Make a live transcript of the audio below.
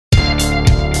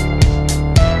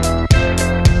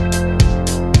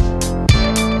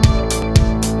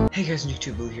guys,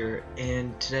 YouTube Blue here,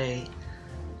 and today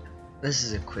this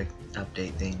is a quick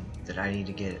update thing that I need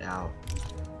to get out.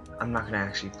 I'm not gonna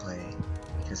actually play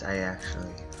because I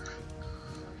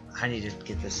need to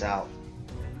get this out.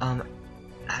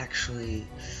 Actually,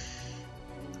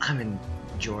 I'm in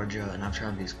Georgia and I'm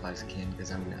trying to be as quiet as I can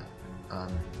because I'm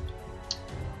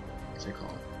what's it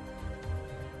called?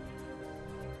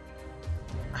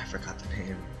 I forgot the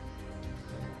name.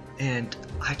 And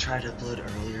I tried to upload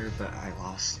earlier, but I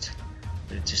lost.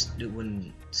 But it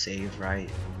wouldn't save right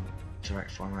to the right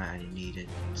format I needed,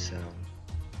 so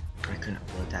I couldn't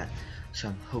upload that. So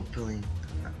I'm hoping,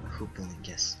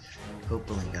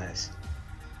 guys.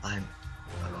 I'm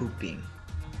hoping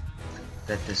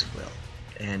that this will.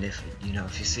 And if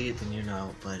you see it, then you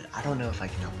know. But I don't know if I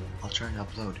can. I'll try and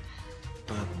upload.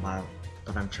 But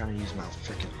I'm trying to use my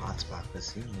freaking hotspot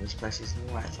because this place is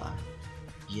no Wi-Fi.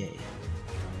 Yay.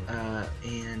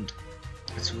 And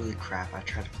it's really crap. I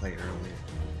tried to play earlier.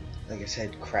 Like I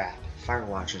said, crap.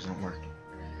 Firewatch isn't working.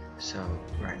 So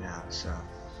right now, so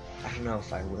I don't know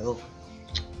if I will.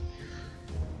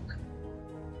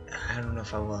 I don't know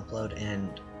if I will upload,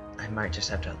 and I might just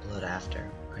have to upload after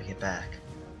I get back.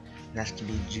 And that's to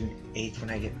be June 8th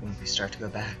when we start to go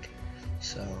back.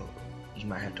 So you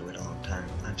might have to wait a long time.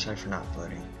 I'm sorry for not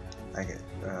uploading.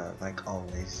 Like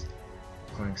always.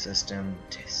 Recording system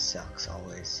sucks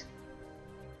always,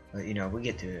 but we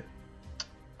get to it.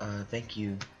 Thank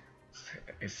you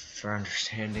for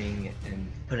understanding and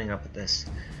putting up with this,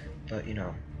 but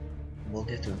we'll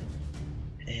get to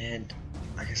it. And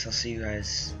I guess I'll see you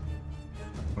guys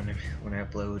when I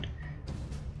upload,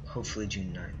 hopefully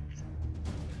June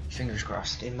 9th. Fingers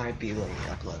crossed. It might be late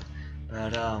upload,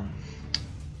 but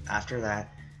after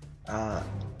that I'll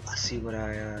see what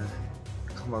I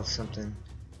come up with something.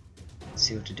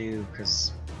 See what to do,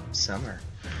 because summer,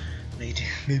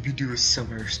 maybe do a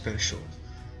summer special.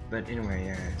 But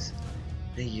anyway, guys,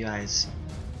 thank you guys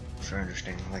for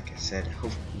understanding. Like I said,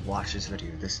 hope you watch this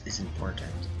video. This is important,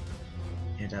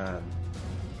 and I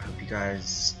hope you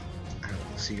guys. I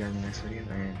will see you guys in the next video,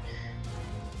 and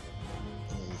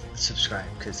subscribe,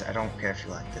 because I don't care if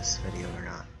you like this video or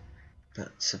not,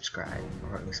 but subscribe,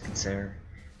 or at least consider.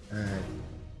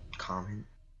 Comment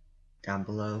down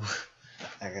below.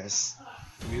 I guess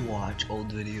rewatch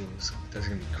old videos. That's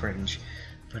gonna be cringe.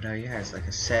 But yeah, guys, like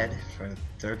I said for the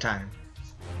third time,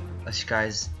 I'll see you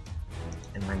guys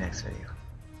in my next video.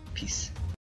 Peace.